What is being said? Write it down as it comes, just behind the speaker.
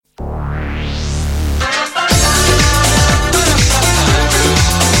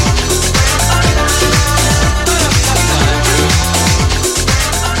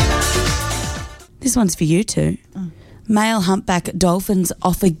This one's for you two. Male humpback dolphins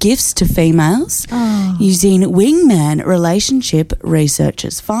offer gifts to females using wingman relationship,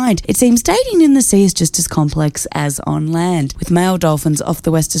 researchers find. It seems dating in the sea is just as complex as on land, with male dolphins off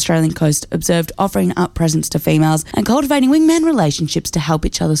the West Australian coast observed offering up presents to females and cultivating wingman relationships to help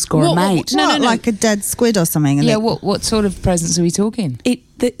each other score a mate. No, like a dead squid or something. Yeah, what sort of presents are we talking?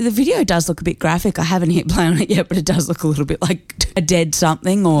 The video does look a bit graphic. I haven't hit play on it yet, but it does look a little bit like a dead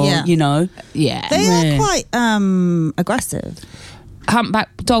something or, you know. Yeah. They are quite aggressive.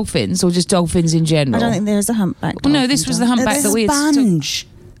 Humpback dolphins or just dolphins in general? I don't think there's a humpback dolphin. No, this was the humpback that we had. Sponge.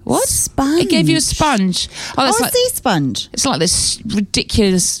 What? Sponge. It gave you a sponge. A sea sponge. It's like this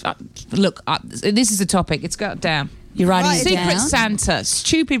ridiculous... look, this is the topic. It's got down. You're writing it Secret down? Santa,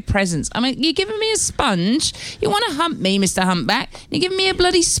 stupid presents. I mean, you're giving me a sponge. You want to hump me, Mr. Humpback? You're giving me a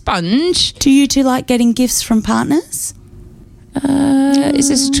bloody sponge. Do you two like getting gifts from partners? Is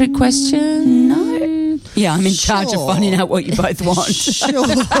this a trick question? No. Yeah, I'm in charge of finding out what you both want. Sure.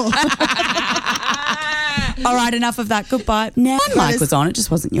 All right, enough of that. Goodbye. Now, my mic was on. It just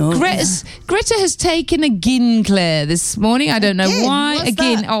wasn't yours. Greta has taken again, Claire, this morning. I don't know why. What's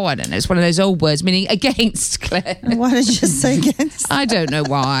again. that? Oh, I don't know. It's one of those old words meaning against, Claire. Why did you say against? I don't know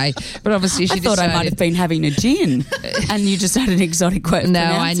why. But obviously she I thought I might have been having a gin and you just had an exotic way of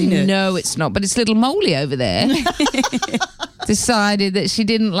pronouncing it. No, it's not. But it's little Molly over there. Decided that she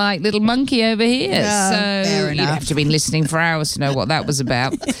didn't like little monkey over here. So you'd have to have been listening for hours to know what that was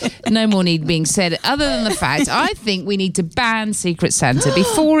about. No more need being said other than the fact I think we need to ban Secret Santa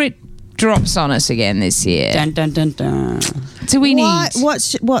before it drops on us again this year. Dun, dun, dun, dun. Do we need...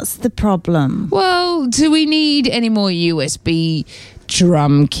 What's the problem? Well, do we need any more USB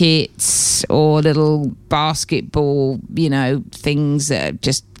drum kits or little basketball, things that are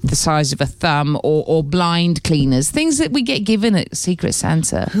just the size of a thumb or blind cleaners, things that we get given at Secret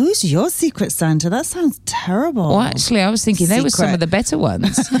Santa? Who's your Secret Santa? That sounds terrible. Well, actually, I was thinking they were some of the better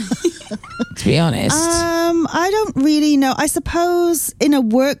ones, to be honest. I don't really know. I suppose in a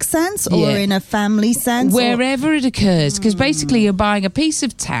work sense or in a family sense. Wherever it occurs, because basically you're buying a piece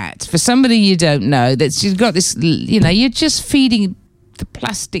of tat for somebody you don't know that's got this, you're just feeding the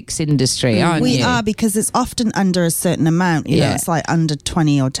plastics industry, aren't you? We are, because it's often under a certain amount. You know, it's like under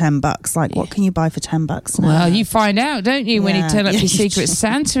 20 or $10. Like, what can you buy for $10 now? Well, you find out, don't you, when you turn up to Secret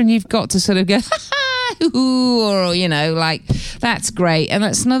Santa and you've got to sort of go, or, like, that's great. And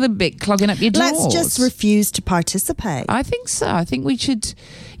that's another bit clogging up your doors. Let's just refuse to participate. I think so. I think we should,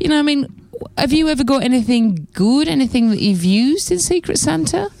 have you ever got anything good, anything that you've used in Secret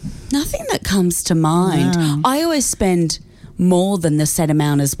Santa? Nothing that comes to mind. No. I always spend more than the set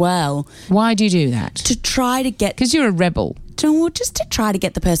amount as well. Why do you do that? To try to get... Because you're a rebel. Just to try to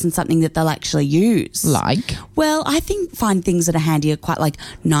get the person something that they'll actually use. Like? Well, I find things that are handy are quite like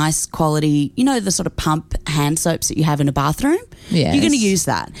nice quality, the sort of pump hand soaps that you have in a bathroom. Yes. You're going to use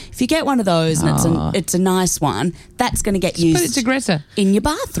that. If you get one of those and it's a nice one, that's going to get used put it to Greta. In your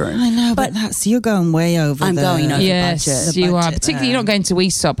bathroom. I know, but you're going way over. I'm going over yes, budget. You are. Particularly, you're not going to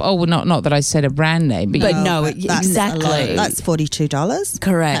GSpot. Oh, well, not that I said a brand name, but no, exactly. That's $42.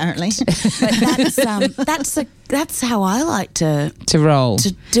 Correct. Apparently, but that's how I like to roll,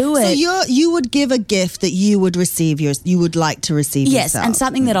 to do it. So you would give a gift that you would receive you would like to receive yes, yourself. and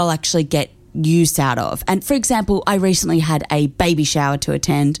something that I'll actually get use out of. And for example, I recently had a baby shower to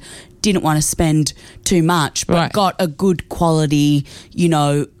attend. Didn't want to spend too much, but got a good quality,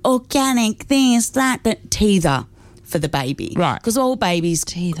 organic this, that teether for the baby. Right. Because all babies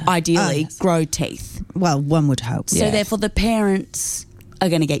ideally grow teeth. Well, one would hope. So therefore the parents are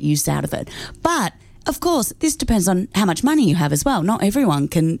going to get use out of it. But of course, this depends on how much money you have as well. Not everyone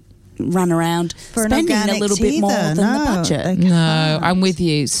can run around spending a little bit more than the budget. No, I'm with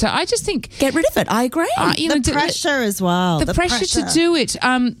you. So I just think... Get rid of it. I agree. The pressure as well. The pressure to do it.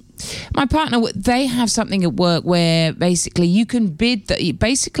 My partner, they have something at work where basically you can bid that.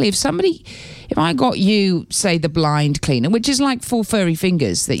 Basically, if I got you, say, the blind cleaner, which is like 4 furry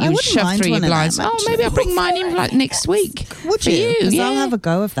fingers that you would shove through your blinds. Maybe I'll bring mine in like next week. Would you? Because I'll have a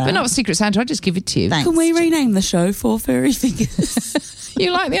go of that. But not Secret Santa. I'll just give it to you. Thanks. Can we rename the show 4 Furry Fingers?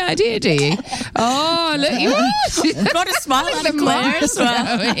 You like the idea, do you? Oh, look. I've got a smile out of Claire as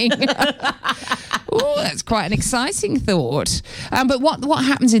well. Oh, that's quite an exciting thought. But what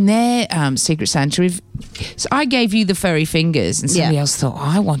happens in their Secret Santa? So I gave you the furry fingers, and somebody else thought,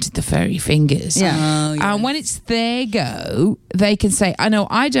 I wanted the furry fingers. Yeah. And when it's their go, they can say, I know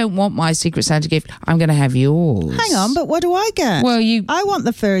I don't want my Secret Santa gift. I'm going to have yours. Hang on, but what do I get? Well, I want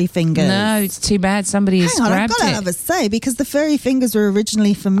the furry fingers. No, it's too bad. Somebody has grabbed I've got to have a say, because the furry fingers were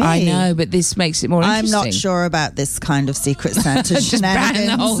originally for me. I know, but this makes it more interesting. I'm not sure about this kind of Secret Santa Just ban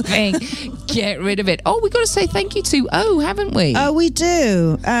the whole thing. Get rid of it. Oh, we've got to say thank you to haven't we? Oh, we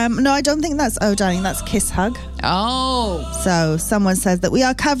do. No, I don't think that's darling. That's Kiss Hug. Oh. So someone says that we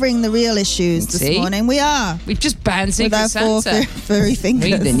are covering the real issues this morning. We are. We've just banned Secret with our Santa. 4 furry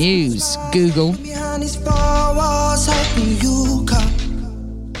fingers. Read the news. Google.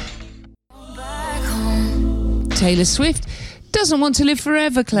 Taylor Swift doesn't want to live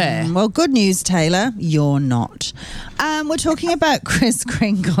forever, Claire. Well, good news, Taylor. You're not. We're talking about Kris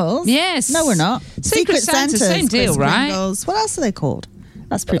Kringles. Yes. No, we're not. Secret Santa, same deal, Kris right? Kringles. What else are they called?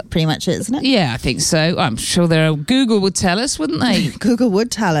 That's pretty much it, isn't it? Yeah, I think so. I'm sure Google would tell us, wouldn't they? Google would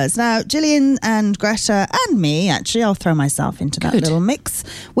tell us. Now, Gillian and Greta and me, actually, I'll throw myself into that little mix.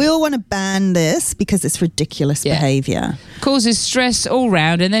 We all want to ban this because it's ridiculous behaviour. Causes stress all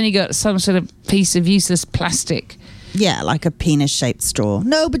round, and then you got some sort of piece of useless plastic. Yeah, like a penis-shaped straw.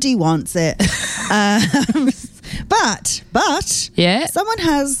 Nobody wants it. But someone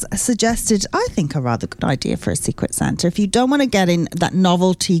has suggested, I think, a rather good idea for a Secret Santa. If you don't want to get in that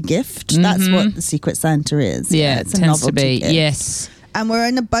novelty gift, that's what the Secret Santa is. Yeah, it's it a tends to novelty be. gift. Yes. And we're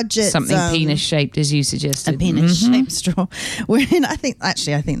in a budget Something penis-shaped, as you suggested. A penis-shaped straw. We're in, I think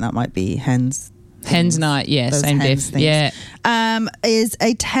that might be Hen's night, yeah, same diff. Yeah. Is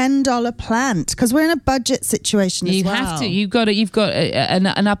a $10 plant because we're in a budget situation as well. You have to. You've got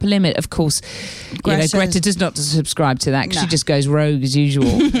an upper limit, of course. Greta does not subscribe to that because she just goes rogue as usual.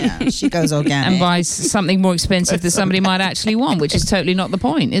 Yeah, she goes organic and buys something more expensive that somebody might actually want, which is totally not the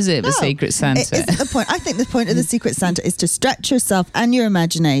point, is it? The Secret Santa. It isn't the point. I think the point of the Secret Santa is to stretch yourself and your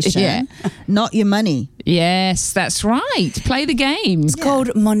imagination, not your money. Yes, that's right. Play the game. It's called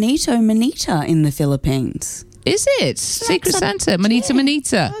Monito Monita in the Philippines. Is it? Secret Santa, Monita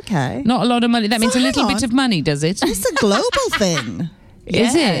Monita. Okay. Not a lot of money. That means a little bit of money, does it? It's a global thing.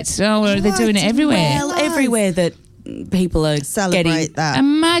 Is it? Oh, well, they're doing it everywhere. Well, everywhere that people are Celebrate getting that.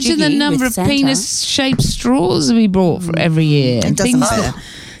 Imagine the number of penis-shaped straws we bought for every year. It doesn't matter.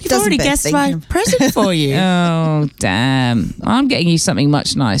 You've already guessed my present for you. Oh, damn. I'm getting you something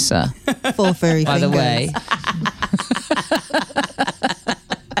much nicer. 4 furry by fingers. the way.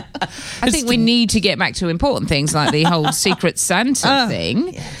 I think we need to get back to important things like the whole Secret Santa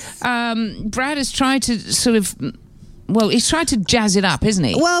thing. Yes. Brad has tried to sort of... Well, he's tried to jazz it up, isn't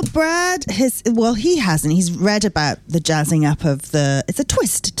he? Well, he hasn't. He's read about the jazzing up of it's a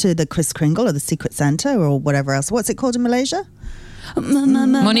twist to the Kris Kringle or the Secret Santa or whatever else. What's it called in Malaysia?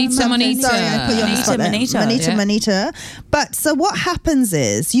 Monita Monita. Sorry, I put you on the spot there. Monita Monita. But so what happens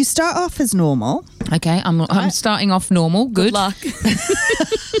is you start off as normal. Okay, I'm starting off normal. Good luck.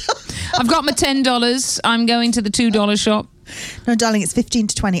 I've got my $10. I'm going to the $2 shop. No, darling, it's 15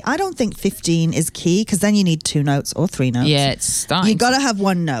 to 20. I don't think 15 is key because then you need 2 notes or 3 notes. Yeah, it's starting. You got to have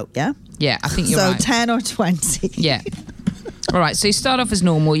 1 note, yeah? Yeah, I think you're right. So 10 or 20. Yeah. All right, so you start off as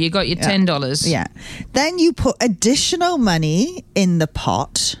normal. You got your $10. Yeah. Then you put additional money in the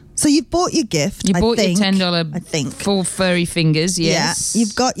pot. So you've bought your gift. You bought your $10. I think 4 furry fingers. Yes. Yeah.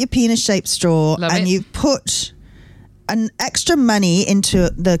 You've got your penis-shaped straw, and you've put an extra money into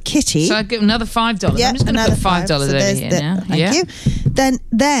the kitty. So I give another $5. Yeah, I'm just going to put $5 over here now. Thank you.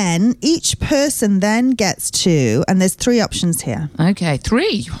 Then each person then gets to, and there's 3 options here. Okay,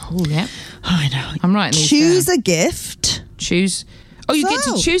 3. Oh, yeah. I know. I'm writing these Choose down. a gift. Choose. Oh, you get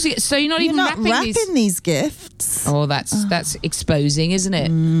to choose it. So you're not even wrapping these gifts. Oh, that's exposing, isn't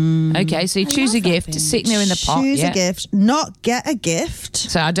it? Okay, so you choose a gift, sitting there in the pot. Choose a gift, not get a gift.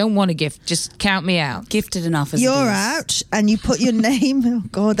 So I don't want a gift. Just count me out. Gifted enough as You're it is. out, and you put your name. Oh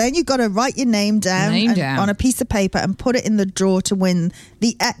God! Then you've got to write your name down on a piece of paper and put it in the drawer to win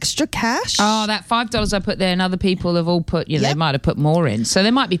the extra cash. Oh, that $5 I put there, and other people have all put. They might have put more in. So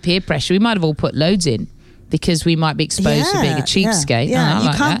there might be peer pressure. We might have all put loads in. Because we might be exposed to being a cheapskate. Yeah,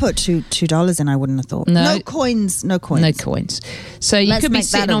 you can't put $2 in, I wouldn't have thought. No. No coins. No coins. So you could be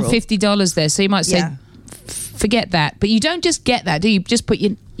sitting on $50 there. So you might say, forget that. But you don't just get that, do you? Just put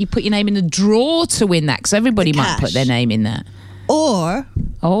your name in the drawer to win that. Because everybody might put their name in that. Or...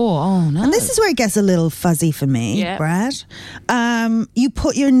 Oh, no. And this is where it gets a little fuzzy for me, Brad. You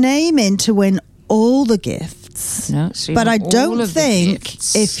put your name in to win all the gifts. No, so but I don't think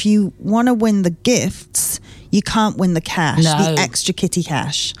if you want to win the gifts, you can't win the cash, the extra kitty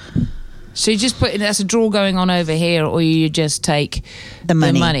cash. So you just put that's a draw going on over here, or you just take the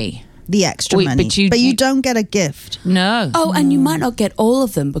money. The extra money. But you don't get a gift. No. Oh, and you might not get all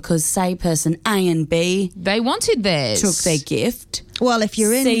of them because, say, person A and B... They wanted theirs. Took their gift. Well, if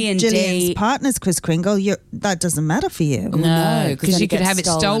you're C in and Gillian's D, partners, Kris Kringle, that doesn't matter for you. No, because you could have it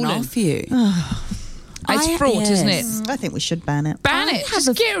stolen off you. It's fraught, isn't it? I think we should ban it. Ban it.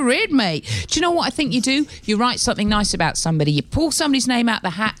 Just get rid, mate. Do you know what I think you do? You write something nice about somebody. You pull somebody's name out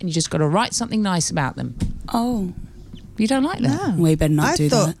the hat and you just got to write something nice about them. Oh. You don't like that? No. We better not do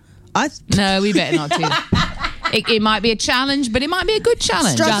that. No, we better not do that. It might be a challenge, but it might be a good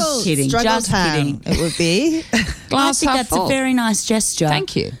challenge. Just kidding. Just kidding. It would be. I think that's full. a very nice gesture.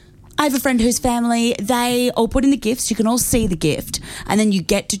 Thank you. I have a friend whose family, they all put in the gifts. You can all see the gift, and then you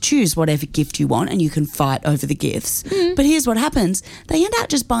get to choose whatever gift you want, and you can fight over the gifts. But here's what happens. They end up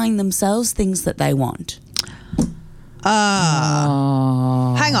just buying themselves things that they want.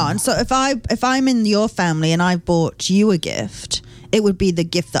 Hang on. So if I'm in your family and I bought you a gift, it would be the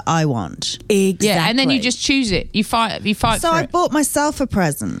gift that I want. Exactly. Yeah, and then you just choose it. You fight So for I it. bought myself a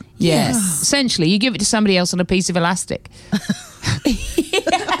present. Yes. Essentially, you give it to somebody else on a piece of elastic.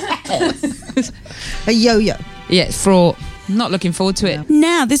 A yo-yo. Yeah, it's fraught. I'm not looking forward to it.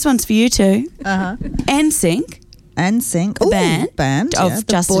 Now, this one's for you too. NSYNC. The band of the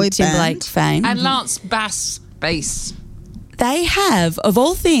Justin boy Timberlake band. fame. And Lance Bass. They have, of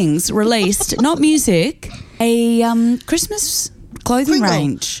all things, released, not music, a Christmas clothing Pringle.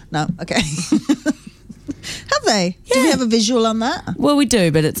 range. No, okay. Have they? Yeah. Do we have a visual on that? Well, we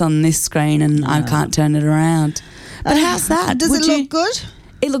do, but it's on this screen and I can't turn it around. But how's that? Does it look good?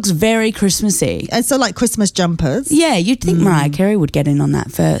 It looks very Christmassy. And so like Christmas jumpers? Yeah, you'd think Mariah Carey would get in on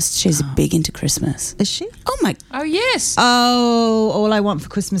that first. She's big into Christmas. Is she? Oh, my. Oh, yes. Oh, all I want for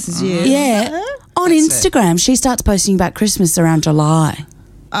Christmas is you. Yeah. On Instagram, she starts posting about Christmas around July.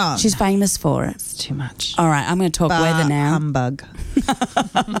 Oh, She's famous for it. it's too much. All right, I'm going to talk weather now. Humbug.